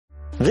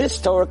This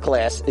Torah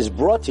class is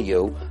brought to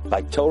you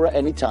by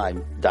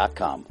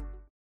TorahAnytime.com.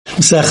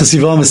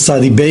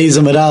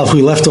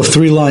 We left off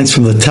 3 lines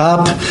from the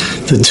top,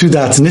 the 2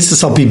 dots.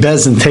 Nisas al pi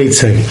bez and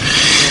teitzei.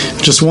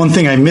 Just one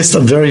thing I missed, a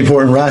very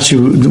important Rashi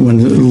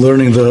when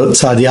learning the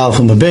Tzadi Aleph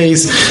from the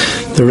base.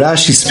 The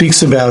Rashi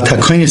speaks about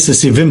Hakonis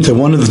Yivimta,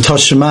 one of the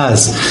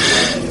Tashamas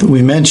that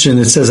we mentioned.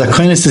 It says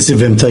Hakonis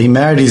Yivimta, he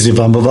married his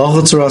Yivama,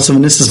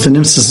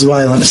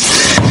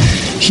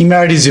 he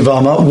married his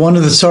Yivama. One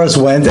of the Tsars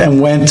went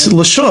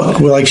Lashuk,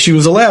 like she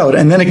was allowed.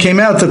 And then it came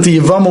out that the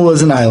Yivama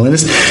was an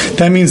islandess.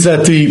 That means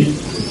that the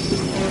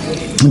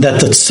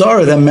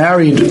Tsar that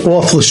married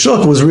off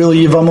Lashuk was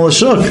really Yivama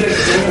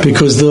Lashuk,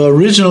 because the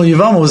original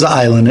Yivama was an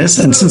islandess,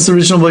 and since the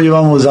original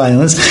Yivama was an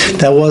islandess,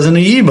 that wasn't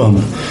a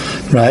Yivam.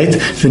 Right?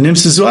 We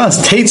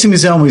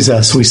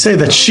say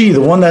that she, the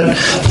one that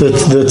the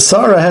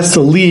Tzara has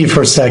to leave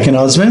her second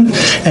husband,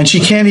 and she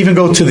can't even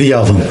go to the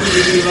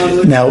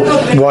Yavam. Now,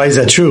 why is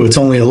that true? It's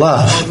only a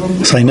lav.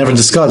 So I never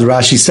discussed.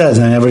 Rashi says,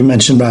 and I never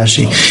mentioned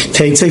Rashi.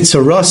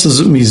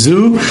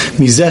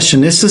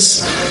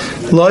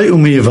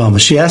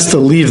 She has to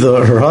leave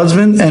her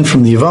husband and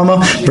from the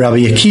Yavama, Rabbi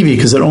Akiva,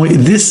 because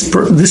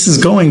this is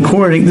going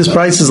according. This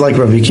price is like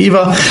Rabbi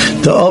Akiva.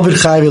 The Ovid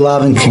Chayvi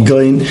Lavin could go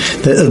in.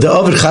 The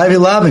Ovid Chayvi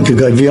Lavin could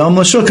go V'Yom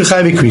Lashuk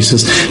Chayvi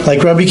Krisus,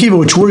 like Rabbi Akiva,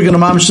 which we're going to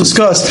mamish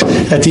discuss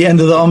at the end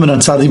of the Amud on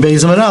Tzadi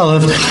Beis Amud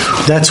Aleph.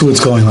 That's what it's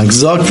going like.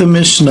 Zok the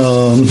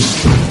Mishnah.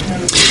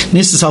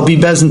 Nisas al pi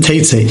bez and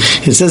teitzei.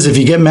 It says if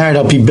you get married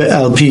al pi eid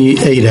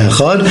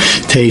echad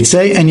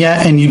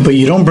teitzei, but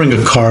you don't bring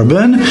a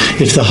carbon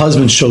if the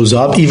husband shows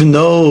up, even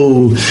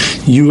though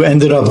you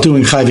ended up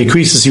doing chayvi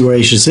krisis, you were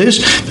ashes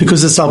ish,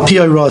 because it's al pi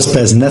ayros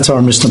bez, and that's our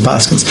Mishnah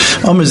paskins.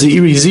 Omer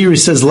Ziri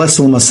says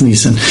lesel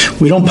masnisen.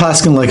 We don't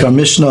paskin like our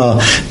Mishnah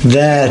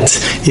that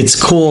it's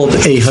called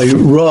a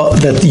hayra,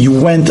 that you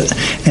went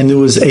and there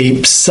was a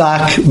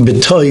psak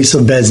betois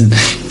of bezin.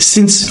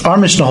 Since our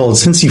Mishnah holds,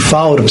 since you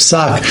followed a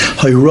psak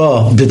hayra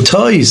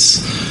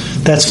b'tois,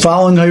 that's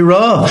following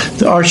Hayra.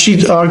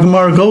 Our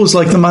Gemara goes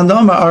like the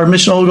Mandama. Our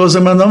Mishnah goes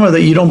like the Mandama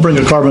that you don't bring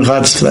a carbon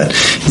chatzis for that.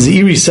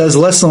 Ziri says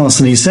less than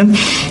Sanisin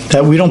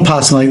that we don't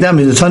pass like that. I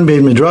mean, the Tan Beis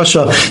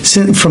Midrasha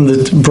from the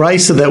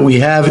brisa that we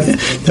have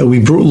that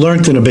we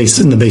learned in the base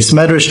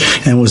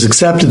Medrash and was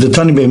accepted. The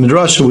Tan Beis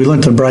Midrasha we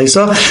learned in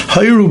brisa.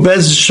 Hayru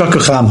bez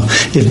shakacham.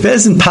 If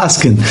bezin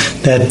paskin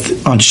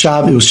that on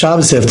Shabbos, it was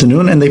Shabbos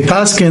afternoon, and they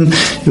paskin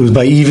it was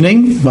by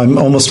evening, by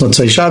almost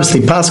Motzei Shabbos.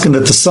 They paskin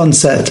that the sun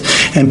set,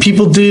 and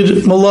people did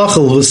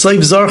malachal with Seif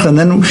Zarcha,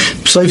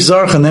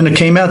 and then it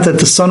came out that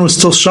the sun was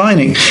still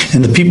shining,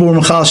 and the people were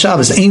Machal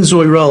Shabbos. Ein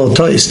Zoi Rel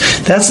Tois.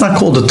 That's not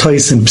called a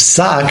Tois in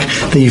Psak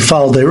that you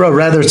follow Deira.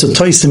 Rather, it's a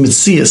Tois in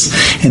Mitzias,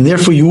 and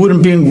therefore you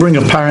wouldn't bring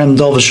a Param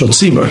Dalvashot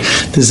Tzibur.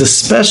 There's a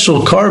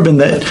special carbon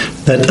that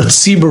a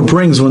Tzibur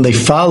brings when they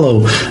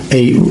follow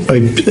a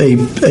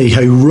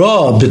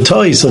Hayra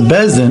B'Tois of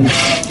Bezdin.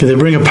 They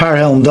bring a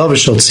Param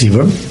Dalvashot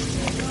Tzibur.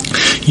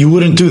 You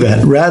wouldn't do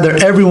that. Rather,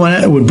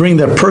 everyone would bring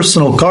their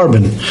personal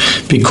carbon,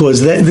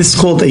 because this is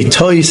called a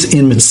tois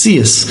in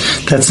Metzias.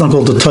 That's not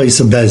called a tois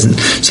of Bezin.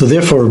 So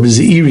therefore, Rabbi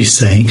Zeiri is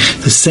saying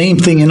the same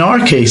thing in our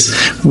case,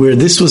 where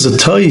this was a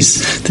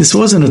tois. This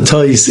wasn't a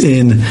tois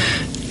in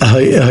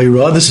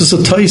Hayra. This was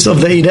a tois of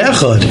the Eid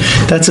Echad.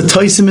 That's a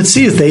tois in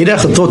Metzias. The Eid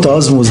Echad thought the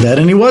husband was dead,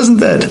 and he wasn't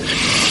dead.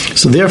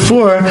 So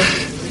therefore,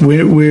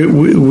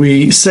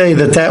 we say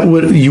that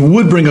you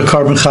would bring a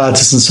carbon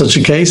chatzis in such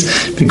a case,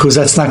 because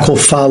that's not called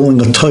following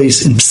a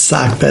tois in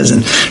psak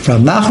bezin. Rav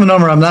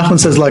Nachman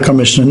says like our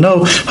Mishnah,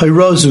 no,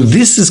 hayrozu.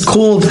 This is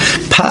called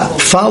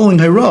following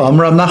hayra.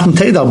 Rav Nachman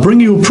Teda, I'll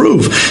bring you a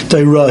proof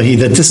dairahi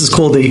that this is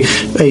called a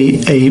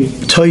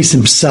tois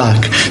in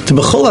psak. To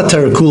b'chol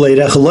aterakul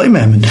eidech loy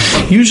memen.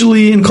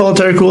 Usually in kol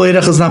aterakul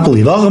eidech is not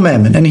believed.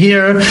 And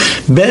here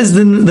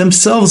Bezdin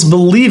themselves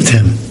believed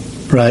him.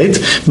 Right?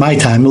 My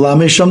time, the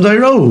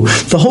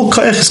whole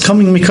koyach is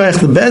coming mikoyach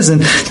the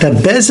bezin, that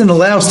bezin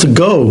allows to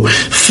go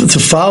to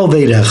follow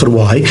the Eid.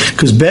 Why?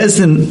 Because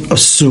bezin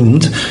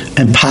assumed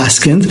and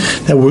paskined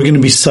that we're going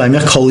to be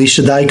saimach kol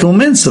isha daikul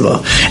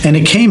mitzvah, and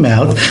it came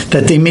out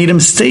that they made a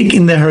mistake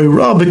in the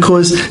Harira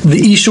because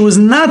the isha was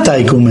not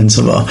daikul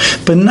mitzvah,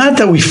 but not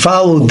that we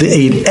followed the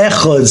Eid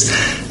Echad's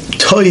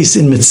tois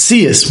in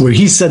Metzias, where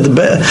he said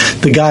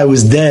the guy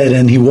was dead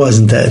and he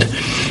wasn't dead.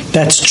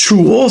 That's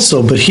true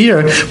also, but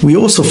here we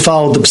also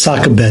followed the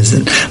Psaka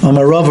Bezdin.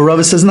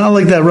 Rava says not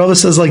like that. Rava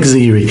says like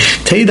Ziri.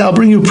 Teid, I'll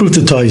bring you a proof to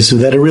Toisu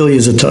that it really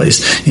is a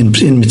Tois in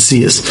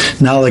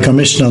Metzias. Not like our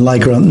Mishnah, not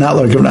like Rav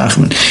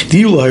Nachman.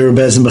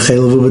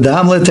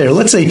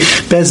 Let's say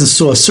Bezdin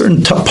saw a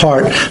certain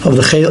part of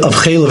the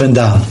Chaylev and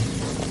Dam,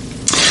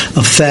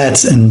 of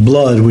fats and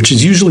blood, which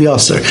is usually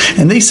usher,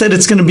 and they said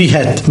it's going to be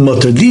het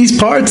mutter. These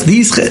parts,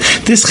 this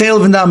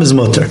chaylev and dam is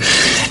mutter,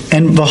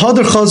 and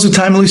v'hadar chazu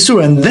time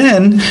l'isura, and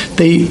then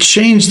they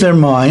changed their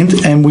mind,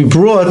 and we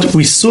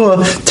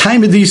saw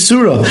time of the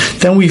isura.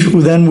 Then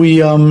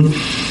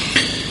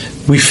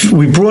we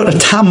we brought a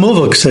tam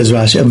muvuk, says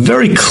Rashi, a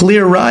very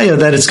clear raya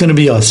that it's going to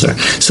be aser.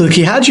 So the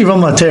kihaji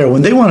v'mater,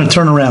 when they want to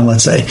turn around,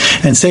 let's say,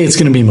 and say it's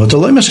going to be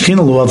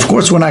mutar, of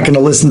course we're not going to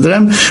listen to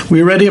them.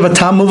 We already have a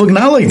tam muvuk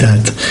not like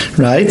that,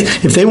 right?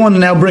 If they want to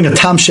now bring a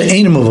tam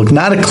she'ein muvuk,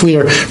 not a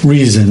clear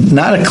reason,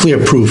 not a clear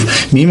proof,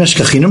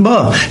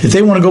 if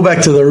they want to go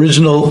back to the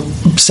original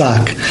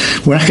psak,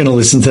 we're not going to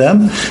listen to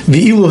them.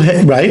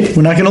 Right?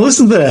 We're not going to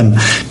listen to them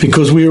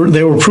because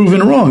they were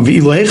proven wrong.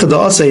 Right?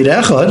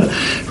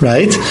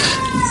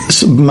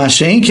 So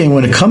Mashain came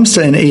when it comes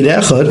to an Eid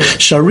Echad,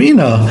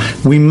 Sharina,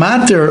 we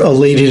matter a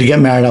lady to get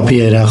married up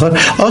Eid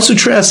Echad. Also,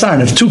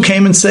 Tre'asarn, if two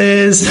came and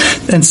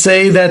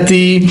say that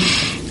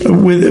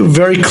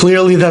very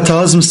clearly that the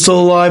husband's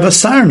still alive,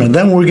 asarna,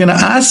 then we're going to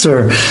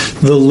answer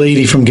the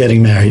lady from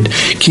getting married.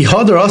 Ki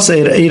hadar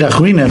asay Eid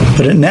Achrina,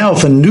 but now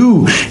if a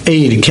new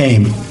Eid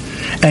came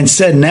and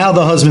said now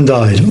the husband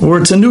died, or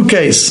it's a new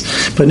case,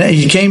 but now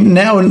he came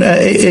now a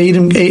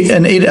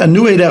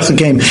new Eid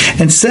came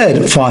and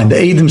said, fine, the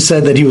Eidim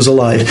said that he was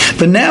alive,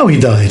 but now he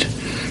died.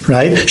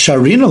 Right?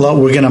 Sharina law,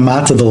 we're going to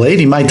matter the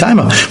lady. My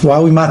timer. Why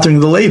are we mattering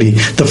the lady?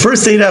 The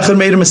first Eid Echad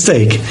made a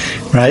mistake.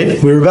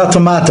 Right? We were about to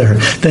matter her.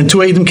 Then two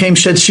Eidim came,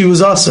 said she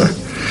was aser.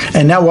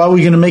 And now why are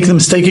we going to make the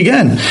mistake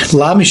again?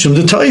 La mishum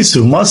de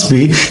taisu. Must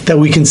be that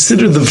we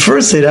consider the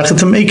first Eid Echad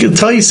to make a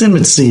tais in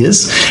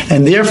Metzias,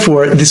 and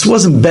therefore this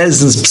wasn't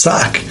Bezdin's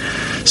psak.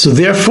 So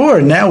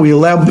therefore now we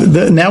allow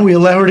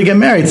her to get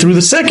married through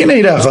the second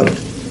Eid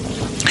Echad.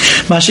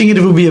 Mashing it,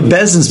 if it would be a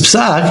Bezdin's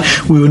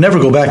psak, we would never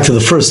go back to the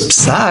first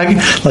psak,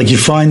 like you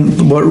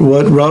find what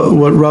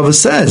Rava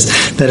says,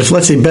 that if,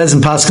 let's say,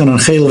 Bezdin paskan on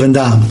chaylev and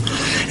dam,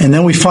 and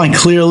then we find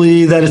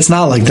clearly that it's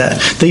not like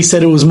that. They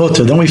said it was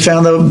mutter. Then we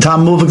found out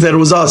tam muvik that it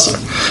was aser.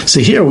 So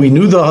here we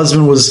knew the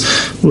husband was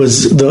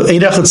the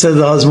Eid Echad said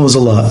the husband was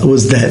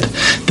dead.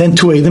 Then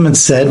two Eidim had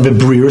said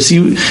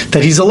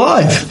that he's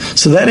alive.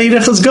 So that Eid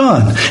Echad's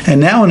gone. And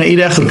now an Eid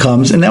Echad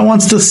comes and now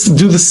wants to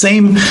do the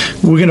same.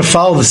 We're going to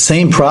follow the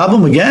same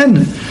problem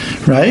again.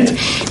 Right?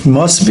 It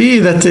must be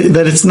that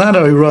it's not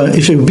a.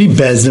 If it would be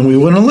Bezdin, we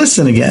wouldn't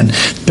listen again.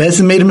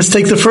 Bezdin made a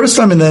mistake the first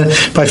time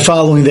by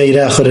following the Eid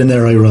Echad in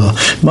their Eirah.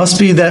 Must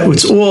be that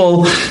it's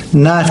all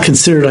not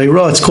considered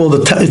Eirah.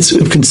 It's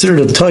considered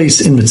a Tais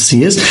in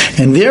Metzias,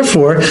 and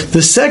therefore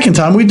the second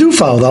time we do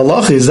follow. The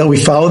halacha is that we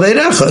follow the Eid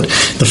Echad.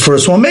 The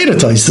first one made a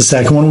Tais. The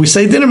second one we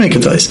say didn't make a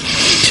Tais.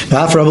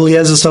 Rabbi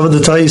Eliezer suffered the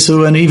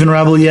Taisu, and even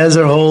Rabbi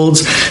Eliezer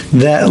holds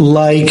that,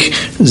 like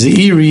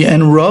Zeiri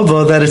and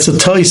Rava, that it's a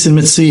Tais in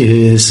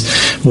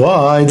Metzias.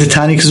 Why? The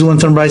Tani Kazulan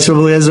Rabbi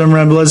Eliezer and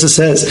Rabbi Eliezer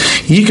says,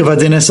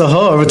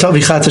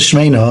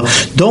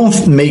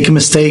 don't make a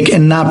mistake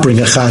and not bring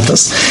a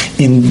chatas.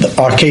 In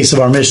our case of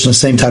our Mishnah,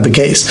 same type of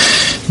case.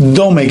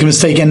 Don't make a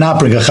mistake and not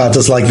bring a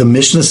chatas, like the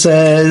Mishnah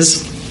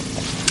says.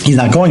 He's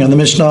not going on the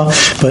Mishnah,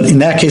 but in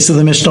that case of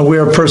the Mishnah,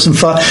 where a person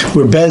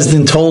where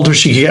Bezdin told her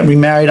she could get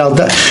remarried al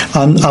pi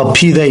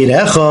the Eid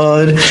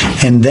Echad,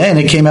 and then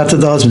it came out that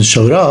the husband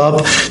showed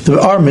up.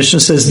 Our Mishnah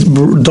says,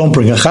 don't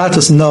bring a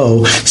chatas.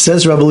 No,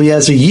 says Rabbi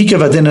Eliezer,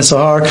 Yikav adin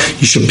esahar,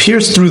 you should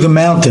pierce through the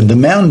mountain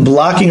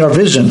blocking our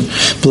vision,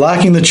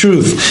 blocking the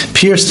truth.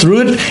 Pierce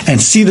through it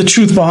and see the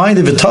truth behind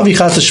it. V'tavi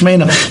chatas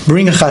shmeina,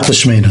 bring a chatas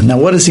shmeina. Now,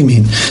 what does he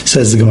mean?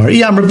 Says the Gemara.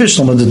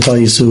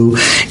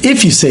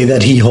 If you say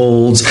that he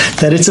holds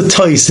that it's a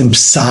tais in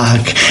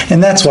psak,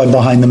 and that's why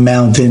behind the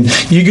mountain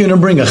you're going to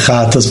bring a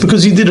chatas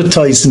because you did a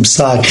tais in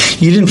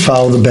psak. You didn't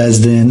follow the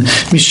Bezdin,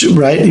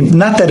 right?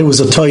 Not that it was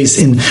a tais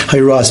in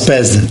Hayras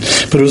Bezdin,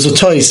 but it was a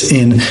tais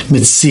in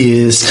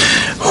Metzias.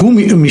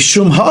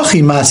 Mishum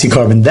hachi masi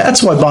carbon.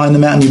 That's why behind the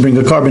mountain you bring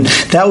a carbon.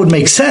 That would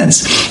make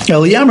sense.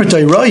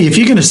 If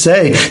you're going to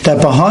say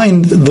that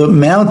behind the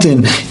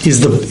mountain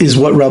is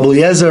what Rabbi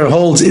Eliezer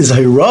holds is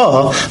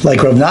Hira,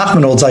 like Rav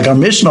Nachman holds, like our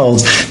Mishnah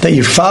holds, that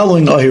you're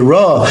following a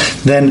Hira,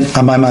 then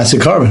amai masi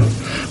carbon.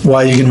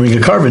 Why are you going to bring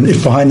a carbon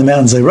if behind the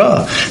mountain is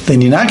Hira?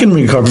 Then you're not going to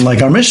bring a carbon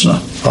like our Mishnah.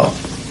 Oh.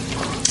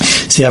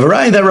 So you have a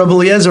right that Rabbi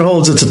Eliezer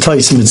holds it's a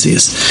tais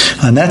Metzias,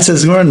 and that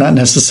says we're not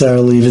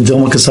necessarily the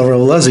Dilma Kasav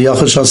Rabbi Eliezer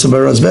Yachad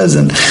Shasabaras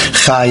Bezin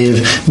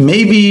Chayiv.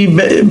 Maybe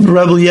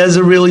Rabbi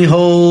Eliezer really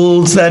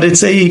holds that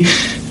it's a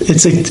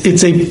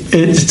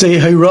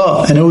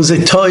Hira, and it was a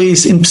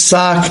tais in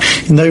psak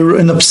in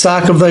the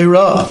psak of the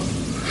Hira.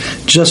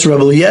 Just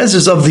Rabbi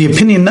Eliezer's of the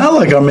opinion, not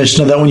like our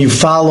Mishnah, that when you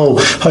follow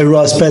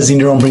Hayras Bezdin,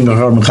 you don't bring a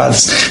carbon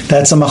chatas.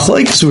 That's a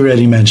machlokes we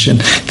already mentioned.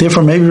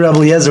 Therefore, maybe Rabbi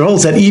Eliezer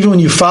holds that even when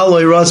you follow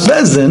Hayras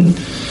Bezdin,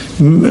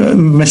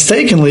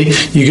 mistakenly,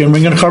 you're going to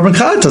bring in a carbon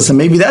chatas, and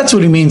maybe that's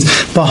what he means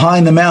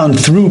behind the mountain,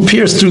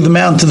 pierce through the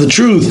mountain to the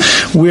truth,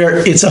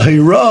 where it's a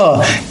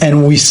hira,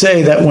 and we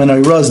say that when a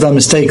hira is done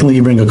mistakenly,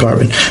 you bring a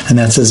carbon, and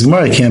that says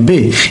Gemara, it can't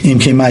be.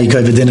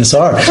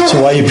 So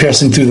why are you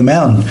piercing through the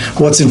mountain?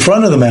 What's in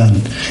front of the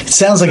mountain? It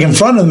sounds like in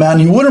front of the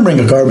mountain you wouldn't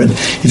bring a carbon.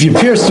 If you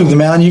pierce through the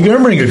mountain, you're going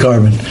to bring a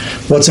carbon.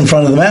 What's in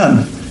front of the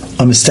mountain?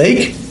 A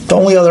mistake? The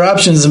only other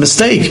option is a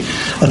mistake,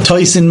 a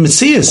toisin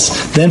mitzias.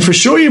 Then for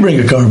sure you bring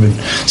a carbon.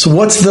 So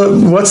what's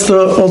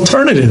the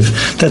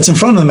alternative that's in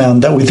front of the mountain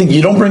that we think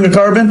you don't bring a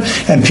carbon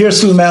and pierce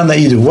through the mountain that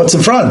you do? What's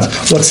in front?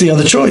 What's the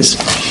other choice?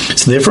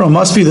 So therefore, it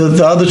must be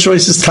the other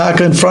choice is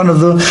taka in front of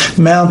the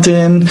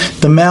mountain.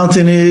 The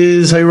mountain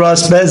is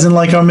hayras bezin,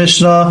 like our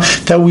Mishnah,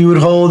 that we would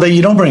hold that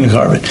you don't bring a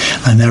carbon.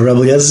 And now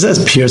Rabbi Eliezer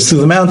says, pierce through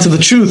the mountain to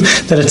the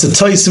truth that it's a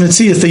toisim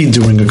mitzias that you do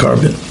bring a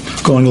carbon.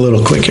 Going a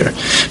little quicker.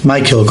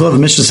 My kilkol, the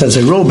Mishnah says,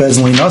 I wrote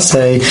bezin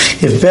linaseh,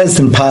 if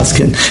Bezdin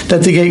paskin,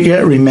 that they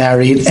get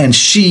remarried, and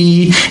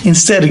she,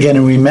 instead of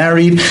getting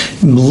remarried,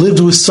 lived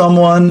with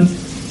someone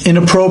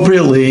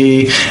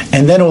inappropriately,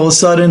 and then all of a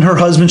sudden her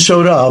husband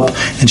showed up,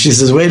 and she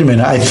says, wait a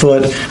minute, I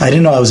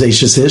didn't know I was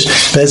Eishes Ish,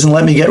 Bezdin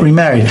let me get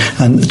remarried,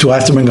 and do I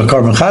have to bring a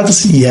carbon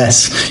chatas?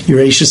 Yes, you're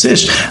Eishes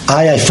Ish.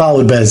 I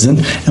followed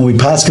Bezdin, and we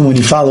paskin when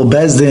you follow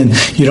Bezdin,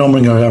 you don't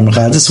bring a carbon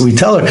chatas, so we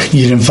tell her,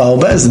 you didn't follow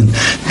Bezdin.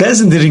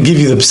 Bezdin didn't give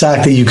you the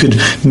psak that you could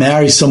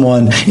marry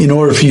someone in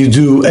order for you to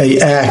do an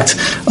act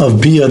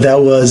of bia that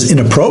was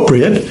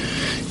inappropriate.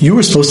 You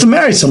were supposed to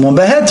marry someone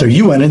beheter.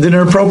 You went and did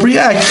an appropriate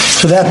act.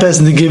 For that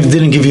person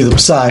didn't give you the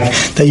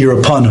psak that you're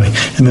a panoi.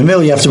 And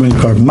Memel, you have to bring a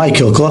carbon. My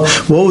kilkla,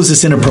 what was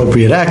this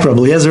inappropriate act? Rabbi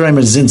Eliezer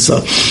Eimer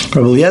Zinsa.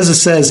 Rabbi Eliezer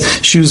says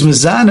she was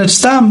mizana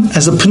stam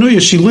as a panuya.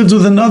 She lived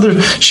with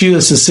another. She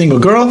was a single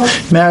girl,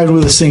 lived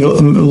with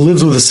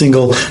a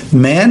single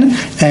man.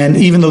 And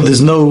even though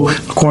there's no,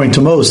 according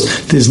to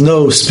most, there's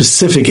no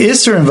specific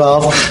isser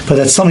involved, but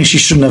that's something she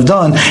shouldn't have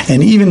done.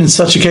 And even in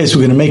such a case,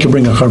 we're going to make her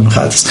bring a carbon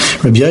chatas.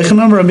 Rabbi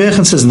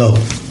Yechon says no.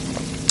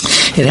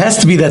 It has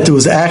to be that there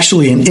was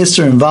actually an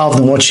isser involved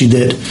in what she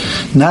did,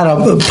 not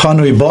a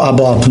panui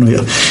ba'al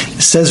panuya.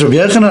 It says Rabbi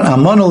Yochanan,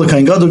 Almana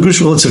l'kain gadol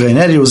grusha l'tzchayin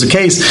edi. It was a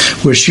case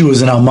where she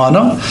was an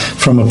almana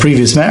from a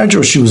previous marriage,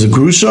 or she was a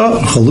grusha,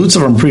 chalutza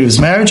from a previous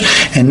marriage,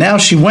 and now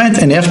she went,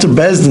 and after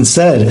Bezdin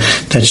said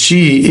that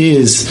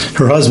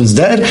her husband's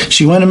dead,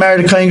 she went and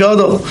married a kain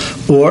gadol,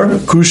 or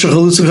grusha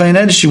chalutza kain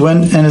edi. She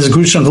went and as a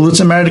grusha and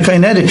chalutza married a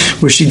kain edi,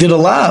 where she did a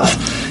lav.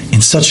 In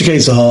such a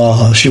case,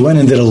 she went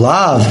and did a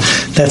lav.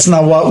 That's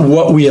not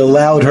what we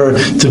allowed her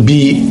to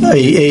be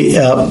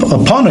a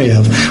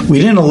panoyev. We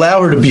didn't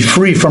allow her to be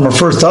free from her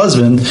first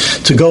husband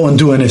to go and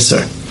do an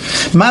isser.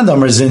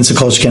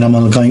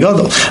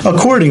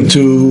 According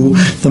to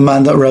the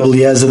Manda Rebbe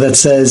Eliezer that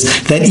says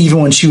that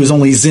even when she was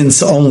only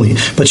zinsa only,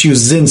 but she was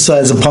zinsa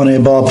as a panei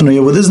ba'al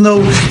panuya, well, there's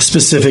no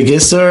specific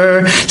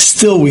isser,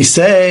 still we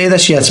say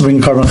that she has to bring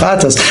carbon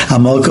chatas,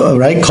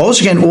 right? Kol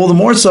sheken, all the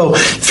more so,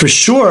 for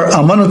sure,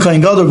 Amanu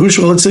Kain Gadol,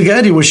 Grusha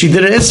Litzagedi, where she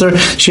did an isser,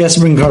 she has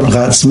to bring carbon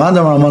chatas. Manda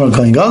Amanu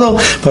Kain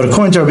Gadol, but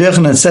according to Rabbi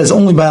Yochanan, it says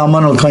only by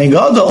Amanu Kain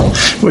Gadol,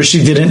 where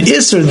she did an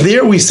isser,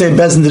 there we say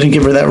Bezdin didn't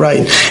give her that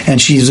right,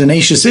 and she's an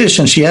Eishes Ish,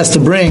 and she has to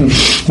bring,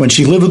 when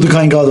she lived with the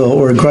Kain Gadol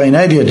or a Kain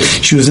Idiot,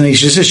 she was an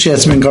Eishes Ish, she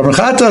has to bring Carbon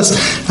Chatas,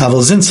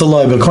 Aval Zin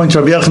Saloi, but according to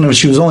Rabbi Yochanan,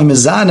 she was only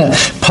Mizana,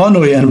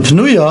 Panui, and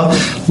Pnuya,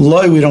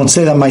 Loi, we don't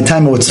say that my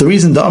time, what's the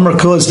reason? The Amr,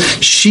 because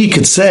she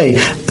could say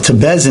to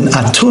Bezin,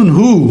 Atun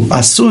hu,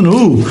 Asun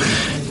hu,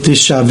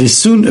 you're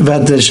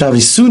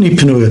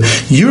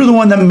the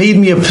one that made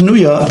me a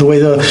Pnuya, the way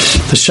the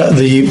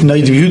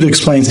Naid Yehuda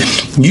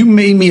explains, you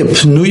made me a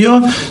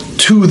Pnuya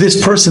to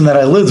this person that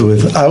I lived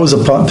with. I was a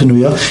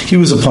Pnuya, he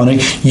was a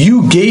Pani.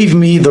 You gave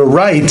me the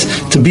right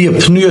to be a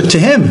Pnuya to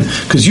him,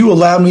 because you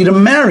allowed me to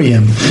marry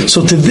him.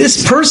 So to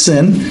this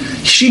person,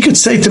 she could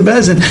say to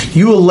Bezin,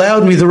 you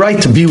allowed me the right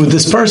to be with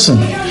this person.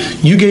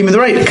 You gave me the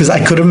right, because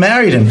I could have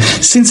married him.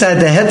 Since I had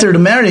the heter to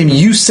marry him,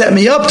 you set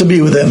me up to be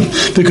with him,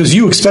 because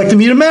you expected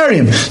me to marry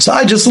him. So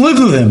I just lived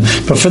with him.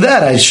 But for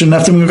that, I shouldn't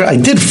have to. I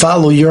did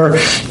follow your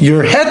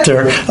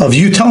heter of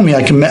you telling me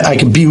I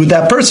can be with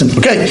that person.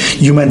 Okay,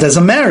 you meant as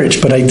a marriage,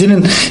 but I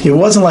didn't. It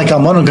wasn't like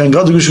that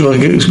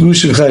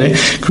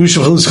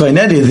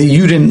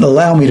you didn't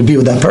allow me to be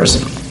with that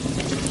person.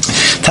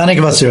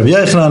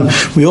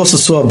 We also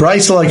saw a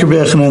brayso like Rabbi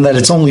Yochanan that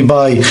it's only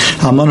by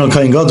Amano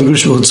Kain Gadol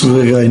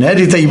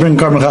that you bring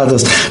carbon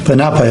chatas, but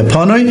not by a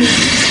panoi.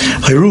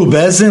 Hayru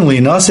Bezin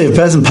Linase, if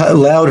Bezin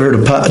allowed her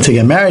to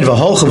get married,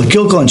 Vaholcha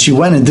V'Kilkol, and she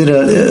went and did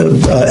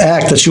an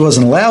act that she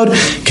wasn't allowed.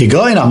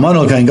 Kigoyin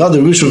Amano Kain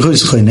Gadol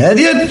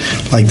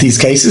like these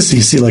cases,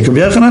 you see, like Rabbi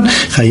Yochanan,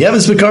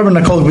 Chayeves B'Karbon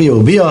Nakol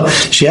Bia.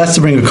 She has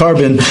to bring a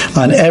carbon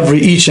on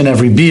each and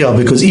every bia,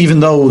 because even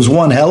though it was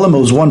one helam, it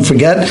was one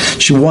forget,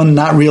 she won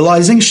not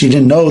realizing, she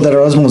didn't know that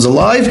her husband was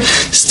alive,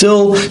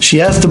 still she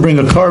has to bring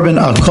a carbon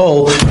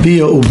akol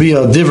bia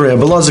ubia divrei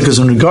abelazar, because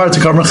in regard to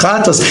carbon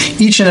chatas,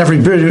 each and every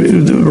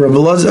bia, Rabbi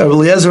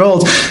Eliezer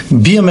holds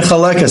bia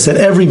mechalekas, that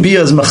every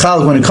bia is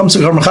mechal. When it comes to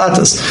carbon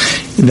chatas,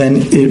 then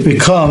it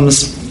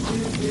becomes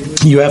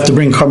you have to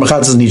bring carbon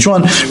chatas in each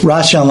one.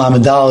 Rashi on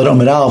Lamed Daled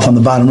Amud Aleph on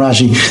the bottom,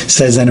 Rashi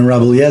says, and in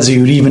Rabbi Eliezer,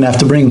 you would even have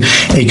to bring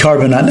a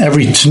carbon on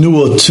every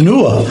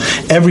tenua,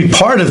 every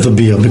part of the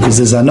bia, because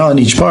there's anah in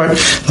each part.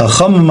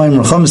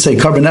 Chacham say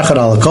carbon echad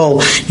al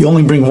kol. You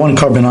only bring one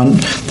carbon on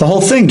the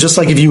whole thing, just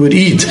like if you would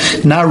eat,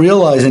 not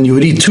realizing you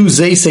would eat two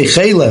zeisei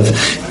chaylev,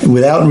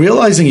 without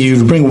realizing you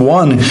would bring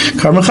one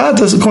carbon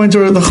chatas. According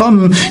to the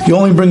Chacham, you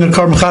only bring a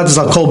carbon chatas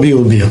al kol bia.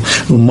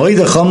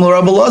 U'moida cham lo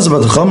Rabbi Elazar, but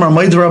the Chacham are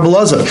moida Rabbi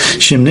Elazar.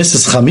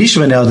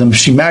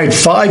 She married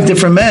 5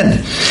 different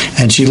men,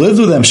 and she lived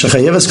with them. She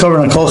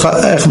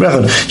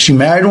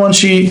married one,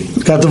 she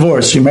got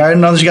divorced. She married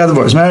another, she got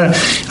divorced.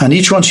 On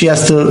each one, she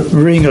has to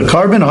bring a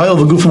carbon.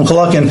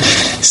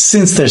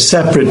 Since they're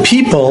separate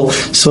people,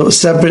 so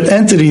separate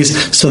entities,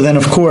 so then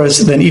of course,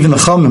 then even the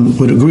Chachamim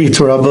would agree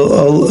to Rabbi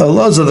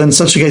Elazar. Then in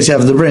such a case, you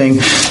have to bring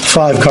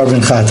 5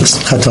 carbon chatos.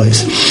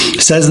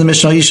 Says the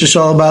Mishnah, Isha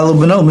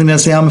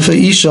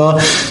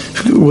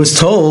was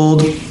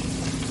told.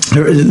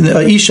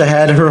 Isha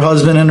had her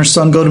husband and her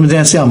son go to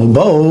Medanas Yam,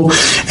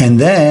 and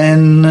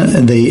then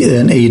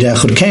Eid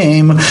Echad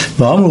came.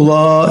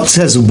 It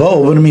says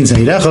Bo, what it means Eid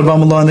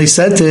Echad, and they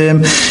said to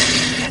him,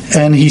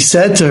 and he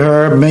said to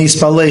her, Meis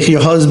Balech,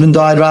 your husband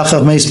died,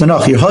 Rachav Meis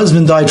Menach, your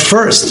husband died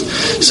first.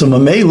 So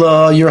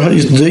Mamela, your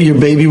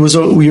baby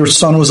your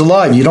son was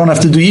alive. You don't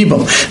have to do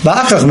Yibam.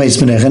 Rachav Meis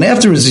Menach, and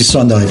afterwards his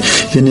son died.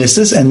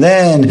 Vinisis, and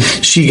then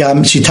she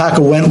went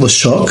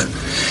L'shok.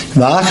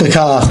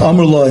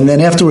 And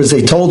then afterwards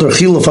they told her,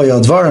 oops,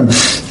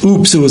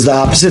 it was the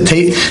opposite.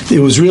 It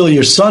was really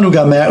your son who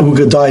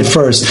died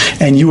first,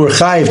 and you were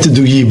chayiv to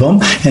do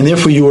Yibam, and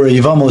therefore you were a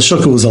Yivam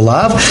L'shok, who was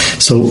alive.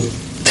 So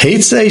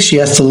Teitzei, she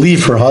has to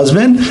leave her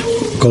husband,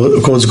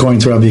 goes going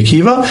to Rabbi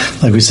Akiva,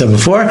 like we said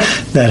before,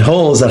 that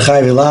holds that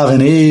Chayv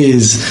Elavin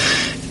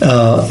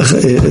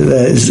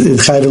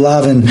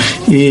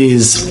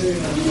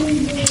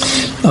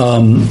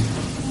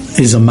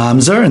is a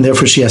mamzer, and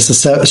therefore she has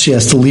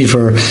to leave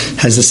her,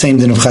 has the same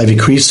din of Chayv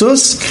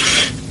Krisos,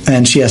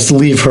 and she has to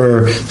leave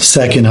her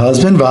second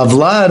husband.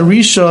 Vavlad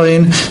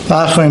Rishoin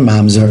V'achrein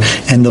Mamzer,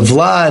 and the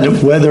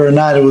Vlad, whether or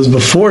not it was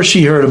before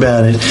she heard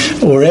about it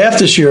or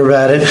after she heard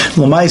about it,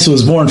 Lamaisa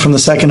was born from the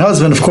second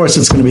husband. Of course,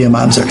 it's going to be a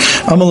Mamzer.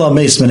 Amalah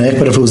Meis Menech.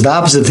 But if it was the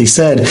opposite, they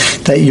said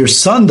that your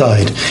son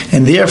died,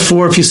 and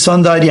therefore, if your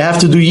son died, you have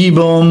to do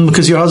Yibum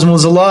because your husband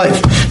was alive.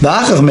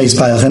 V'achach Meis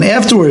Payach, and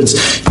afterwards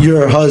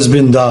your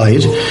husband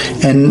died,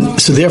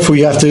 and so therefore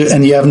you have to,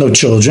 and you have no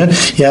children,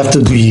 you have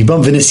to do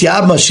Yibum.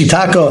 V'nisyabma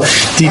Shitaka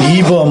did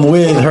Yibam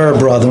with her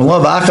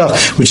brother-in-law,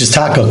 V'achach, which is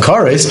Taka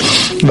Kares,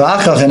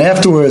 V'achach, and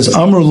afterwards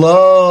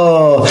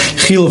Amrullah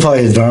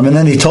Chilufayidvarm, and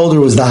then he told her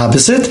it was the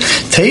opposite.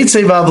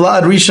 Teitzei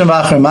Vavlad Rishon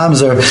V'achar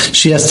Mamzer,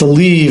 she has to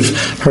leave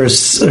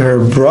her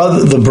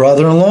brother, the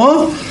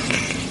brother-in-law,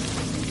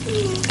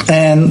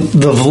 and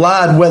the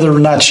Vlad, whether or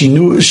not she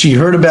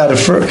heard about it,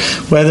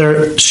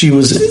 whether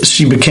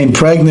she became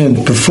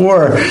pregnant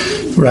before,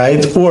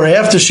 right, or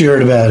after she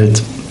heard about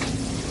it,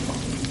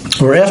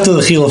 or after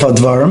the Chiluf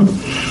Advarim,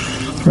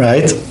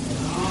 right?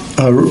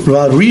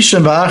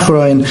 Rishon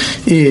V'achroin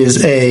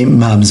is a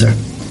mamzer.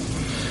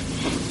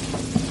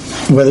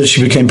 Whether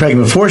she became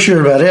pregnant before she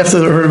heard about it, after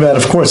heard about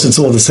it, of course, it's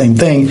all the same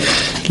thing.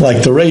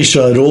 Like the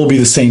Reisha, it'll all be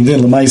the same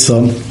din.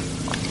 L'maisa,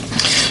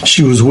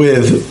 she was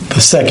with the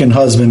second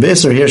husband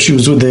Be'isr. Here she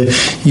was with the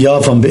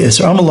Yavam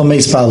Be'isr. Amalah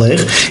Meis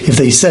Balech. If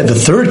they said the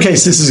third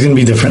case, this is going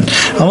to be different.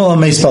 Amalah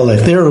Meis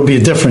Balech. There will be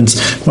a difference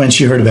when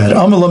she heard about it.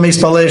 Amalah Meis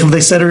Balech. If they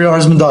said her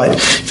husband died.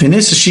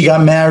 Finissa, she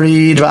got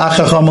married.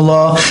 V'achach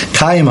Amalah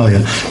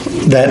Kayimaya.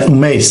 That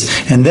Umeis.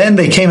 And then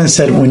they came and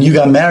said, when you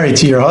got married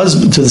to your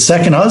husband, to the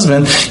second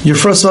husband, your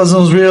first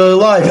husband was really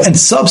alive, and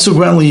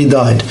subsequently he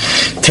died.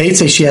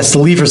 Teitze, she has to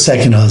leave her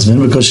second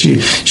husband because she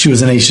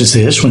was an Eishes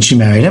Ish when she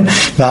married him.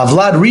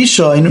 V'avlad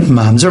Rishoin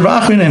Mamzer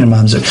V'achrin and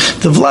Mamzer.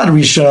 The Vlad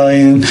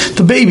Rishoin,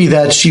 the baby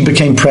that she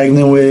became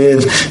pregnant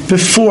with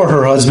before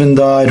her husband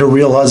died, her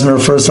real husband,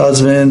 her first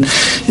husband,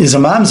 is a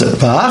Mamzer.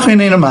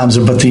 V'achrin and a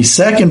Mamzer. But the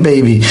second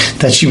baby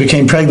that she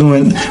became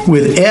pregnant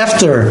with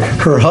after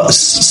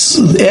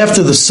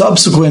the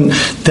subsequent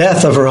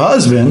death of her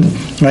husband,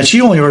 right?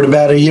 She only heard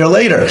about it a year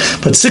later,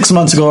 but 6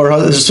 months ago her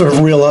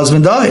real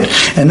husband died,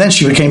 and then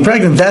she became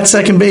pregnant. That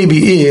second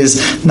baby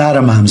is not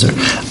a mamzer.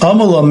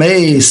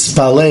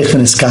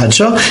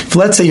 If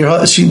let's say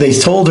they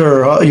told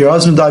her your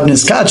husband died in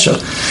Iskacha,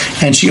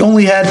 and she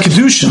only had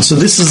kedushin. So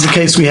this is the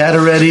case we had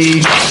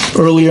already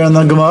earlier in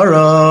the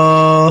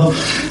Gemara.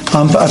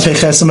 On the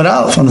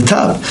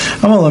top.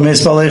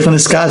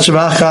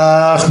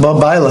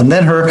 And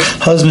then her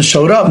husband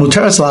showed up.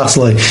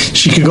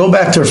 She could go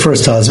back to her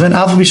first husband.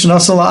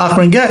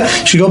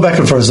 She go back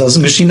to her first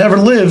husband because she never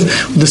lived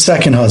with the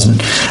second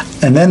husband.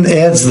 And then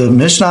adds the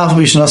Mishnah,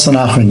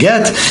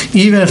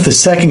 even if the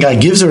second guy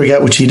gives her a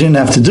get, which he didn't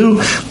have to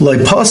do, like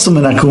Pasum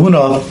and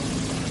Akuna,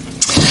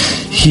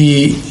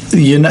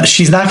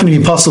 she's not going to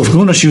be Pasal of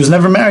Kuna. She was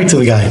never married to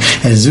the guy.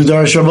 And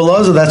Zudarish Rabbi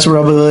Elazar, that's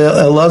Rabbi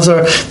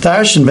Elazar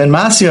Darshan Ben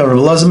Masya, Rabbi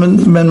Elazar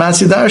Ben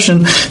Masya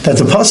Darshan, that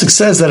the pasuk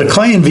says that a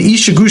kohen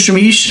v'isha gusha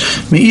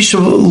meisha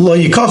lo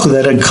yikachu,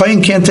 that a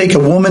kohen can't take a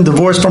woman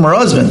divorced from her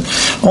husband,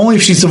 only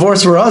if she's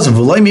divorced from her husband.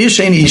 V'loi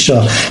meisha ein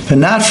isha, but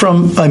not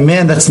from a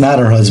man that's not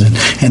her husband.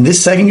 And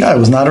this second guy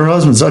was not her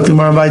husband. What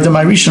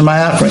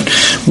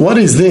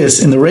is this?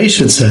 In the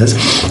Reish it says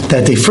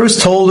that they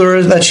first told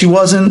her that she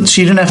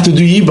didn't have to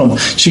do yibum.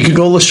 She could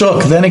go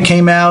l'shuk. Then it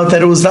came out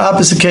that it was the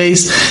opposite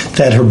case,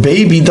 that her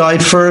baby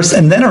died first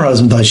and then her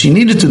husband died. She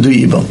needed to do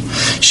yibum.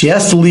 She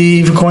has to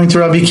leave, according to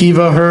Rabbi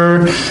Akiva,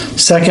 her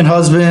second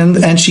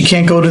husband, and she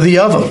can't go to the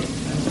Yavam.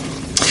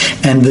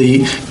 And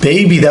the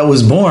baby that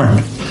was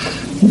born,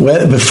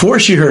 before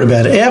she heard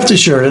about it, after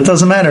she heard it,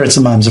 doesn't matter, it's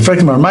a mamzer.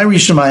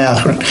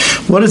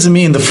 What does it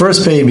mean? The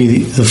first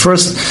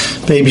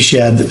baby she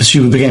had,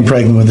 she became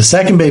pregnant with. The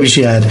second baby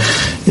she had,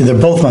 they're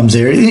both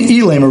mamzer.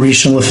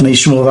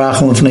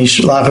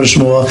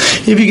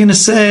 If you're going to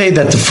say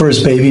that the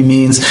first baby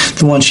means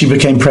the one she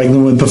became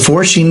pregnant with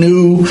before she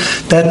knew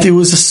that there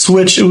was a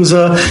switch, it was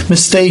a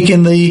mistake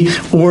in the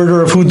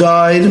order of who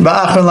died, and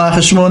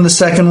the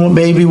second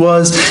baby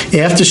was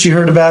after she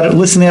heard about it,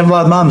 listen, they have a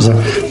lot of mamzer.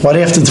 Why do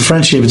you have to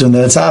differentiate between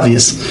that? It's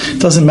obvious. It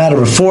doesn't matter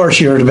before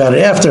she heard about it.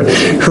 After,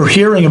 her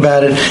hearing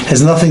about it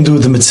has nothing to do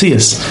with the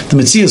Metzias. The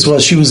Metzias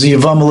was she was the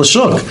Yavam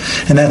L'Shuk,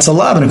 and that's a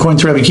lav. And according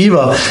to Rabbi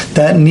Akiva,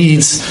 that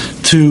needs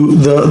to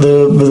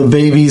the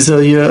baby's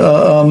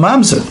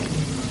mamzer.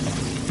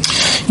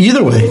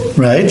 Either way,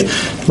 right?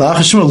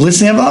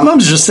 Listening to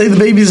mamzer, just say the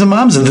baby is a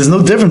mamzer. There's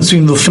no difference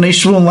between the L'fnei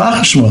Shmuel and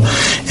Lach Shmuel.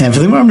 And for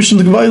the Gemara Mishnah,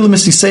 the Gemara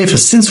L'Mishnah Seifa,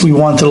 since we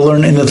wanted to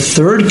learn in the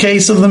third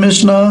case of the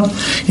Mishnah,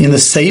 in the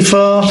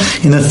Seifa,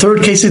 in the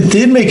third case, it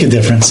did make a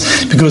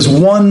difference because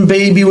one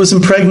baby was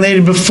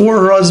impregnated before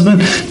her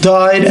husband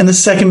died, and the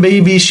second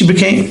baby she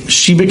became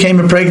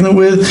pregnant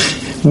with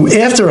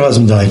after her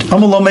husband died.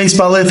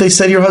 They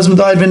said your husband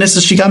died, Vanessa,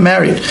 she got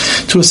married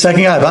to a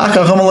second guy.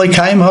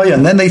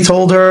 And then they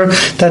told her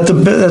that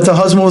the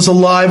husband was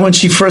alive when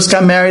she first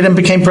got married and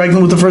became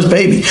pregnant with the first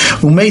baby.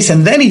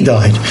 And then he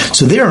died.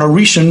 So there,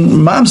 Harishan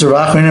mamzer,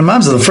 Achrin and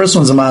mamzer. The first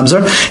one's a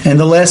mamzer, and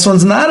the last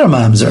one's not a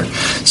mamzer.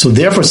 So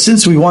therefore,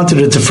 since we wanted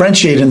to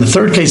differentiate in the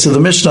third case of the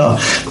Mishnah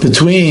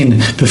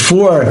between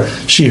before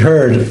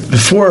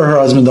her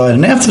husband died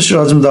and after her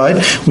husband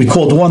died, we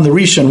called one the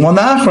Rishon, one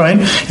the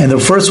Achrin, and the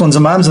first one's a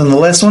mamzer and the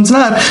last one's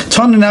not.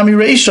 Tanunami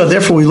Reisha.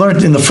 Therefore, we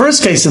learned in the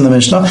first case in the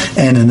Mishnah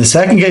and in the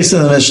second case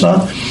in the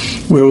Mishnah,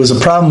 where it was a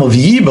problem of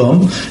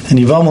Yibam and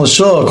Yivam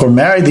L'Shuk, or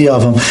married the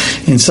Yavam.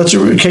 In such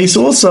a case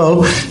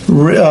also,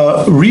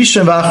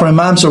 Rishon v'Achron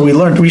Mamzer, we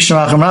learned Rishon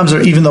v'Achron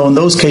Mamzer, even though in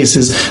those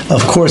cases,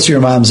 of course, you're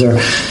Mamzer,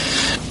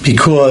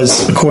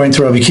 because according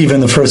to Rabbi Akiva, in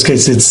the first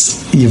case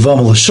it's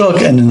Yivam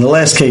L'Shuk, and in the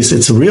last case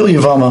it's a real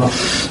Yivama.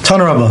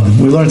 Tanarabban.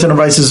 We learned in the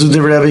Brayso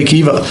Zudiv Rabbi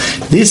Akiva.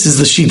 This is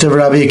the sheet of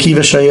Rabbi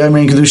Akiva.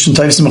 Shayayim Kedushin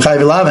Taifis M'Chai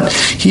V'Lavin.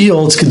 He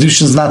holds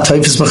Kedushin's not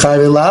Taifis M'Chai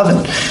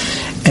V'Lavin.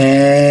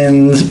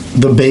 And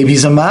the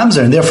baby's a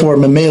mamzer, and therefore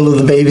Mamela of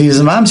the baby is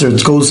a mamzer.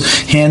 It goes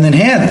hand in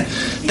hand.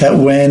 That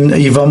when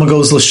Yivama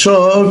goes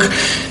L'Shuk,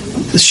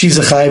 she's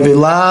a Chai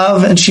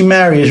V'Lav, and she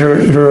married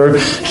her.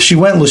 She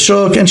went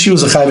L'Shuk, and she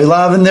was a Chai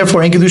V'Lav, and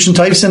therefore Ein Kedushin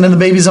Taifsin, and the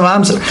baby's a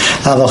mamzer.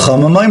 The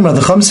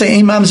Chum say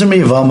Ein mamzer me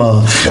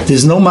Yivama.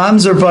 There's no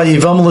mamzer by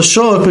Yivama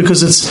L'Shuk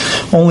because it's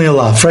only a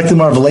lav.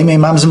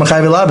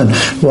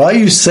 Why are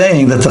you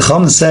saying that the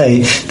Chum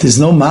say there's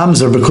no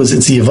mamzer because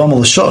it's Yivama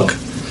L'Shuk?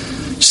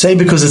 Say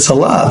because it's a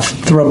lav.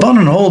 The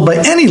Rabbanon hold by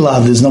any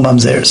lav there's no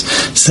mamzers.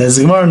 Says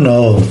the Gemara,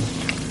 no.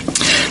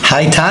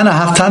 This Tana,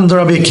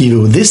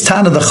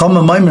 the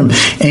Chama Maimrim,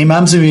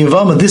 Mamzer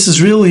V'Yavama, this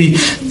is really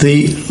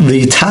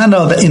the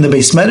Tana in the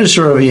Beis Medrash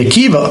of Rabbi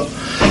Akiva,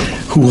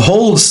 who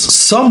holds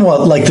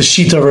somewhat like the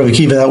Shita of Rabbi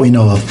Akiva that we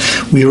know of.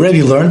 We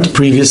already learned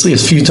previously a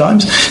few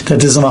times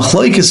that there's a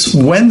machlokes.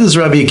 When does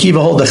Rabbi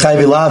Akiva hold the Chai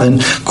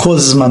V'Lavin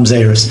causes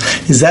mamzeres?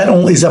 Is that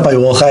by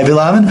all Chai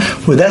V'Lavin?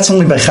 Or that's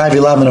only by Chai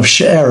V'Lavin of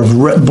She'er,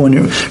 when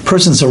your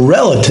person's a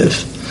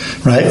relative?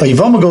 Right?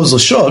 Yivama goes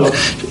L'Shuk,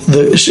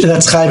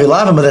 that's Chai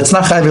V'Lavin, but that's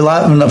not Chai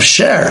V'Lavin of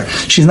Sher.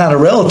 She's not a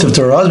relative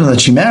to her husband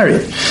that she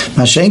married.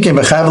 Mashenke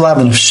by Chai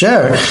V'Lavin of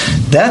Sher,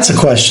 that's a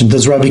question.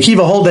 Does Rabbi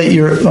Akiva hold that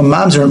you're a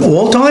mamzer in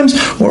all times,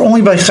 or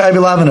only by Chai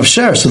V'Lavin of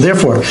Sher? So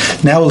therefore,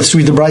 now let's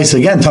read the Brayso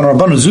again.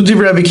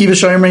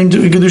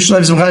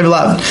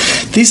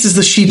 This is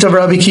the sheet of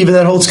Rabbi Akiva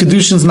that holds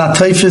Kedushin's not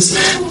Taifis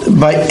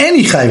by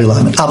any Chai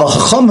V'Lavin.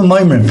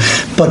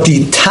 But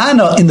the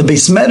Tana in the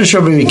Beis Medrash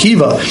of Rabbi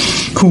Akiva,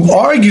 who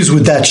argues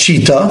with that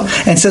shita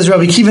and says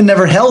Rabbi Akiva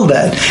never held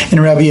that,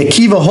 and Rabbi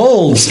Akiva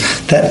holds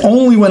that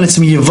only when it's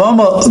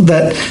miyavama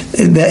that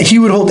he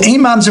would hold ein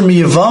mamzer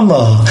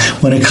miyavama.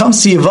 When it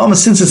comes to yavama,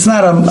 since it's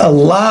not a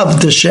lav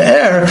de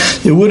she'er,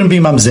 it wouldn't be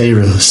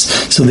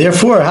mamzerus. So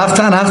therefore,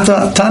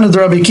 Tana de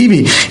Rabbi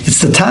Akiva, it's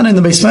the Tana in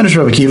the Beis Medrash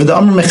Rabbi Akiva, the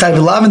Amr mechai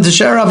v'lavin to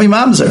she'er avi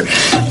mamzer.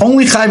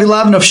 Only chai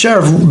v'lavin of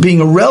she'er,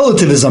 being a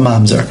relative, is a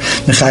mamzer.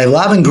 Mechai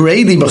v'lavin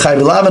grady, but chai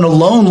v'lavin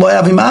alone lo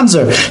avi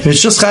mamzer. If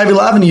it's just chai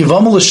v'lavin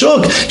yavama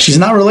l'shuk, she's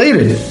not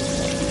related.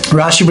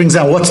 Rashi brings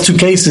down what's two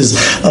cases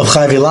of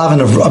Chayv Lavin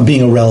of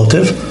being a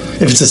relative.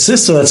 If it's a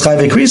sister, that's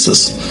Chayv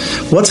Krisus.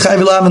 What's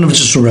Chayv Lavin of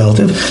just a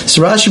relative?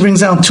 So Rashi brings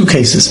down two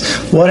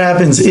cases. What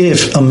happens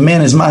if a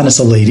man is minus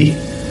a lady,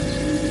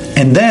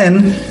 and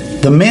then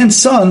the man's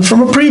son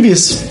from a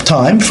previous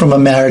time, from a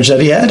marriage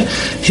that he had,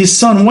 his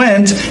son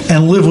went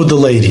and lived with the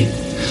lady.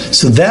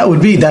 So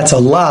that's a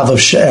lav of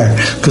she'er,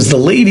 because the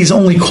lady's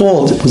only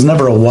called, was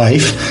never a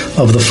wife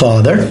of the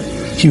father.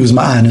 He was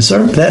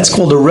ma'anisar. That's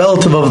called a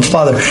relative of the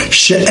father,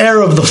 she'er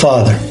of the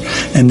father.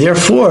 And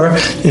therefore,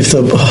 if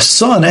the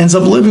son ends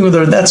up living with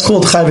her, that's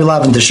called chayv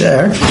lavin to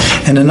she'er.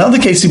 And another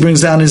case he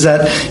brings down is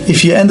that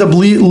if you end up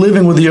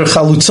living with your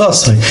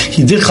chalutzah,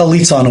 he did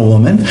chalitza on a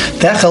woman,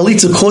 that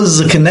chalitza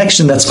causes a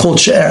connection that's called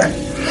she'er.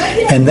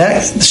 And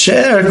that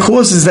she'er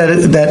causes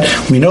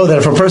that we know that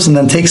if a person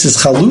then takes his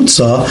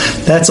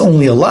chalutza, that's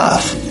only a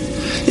lav.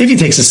 If he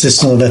takes a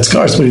sister-in-law, that's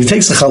kares. But if he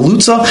takes a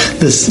chalutza,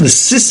 the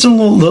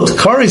sister-in-law, the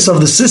kares of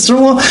the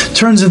sister-in-law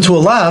turns into a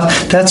lav.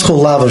 That's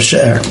called lav of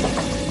she'er.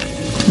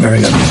 Very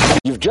good.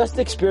 You've just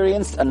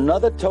experienced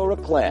another Torah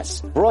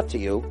class brought to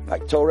you by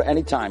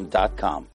TorahAnytime.com.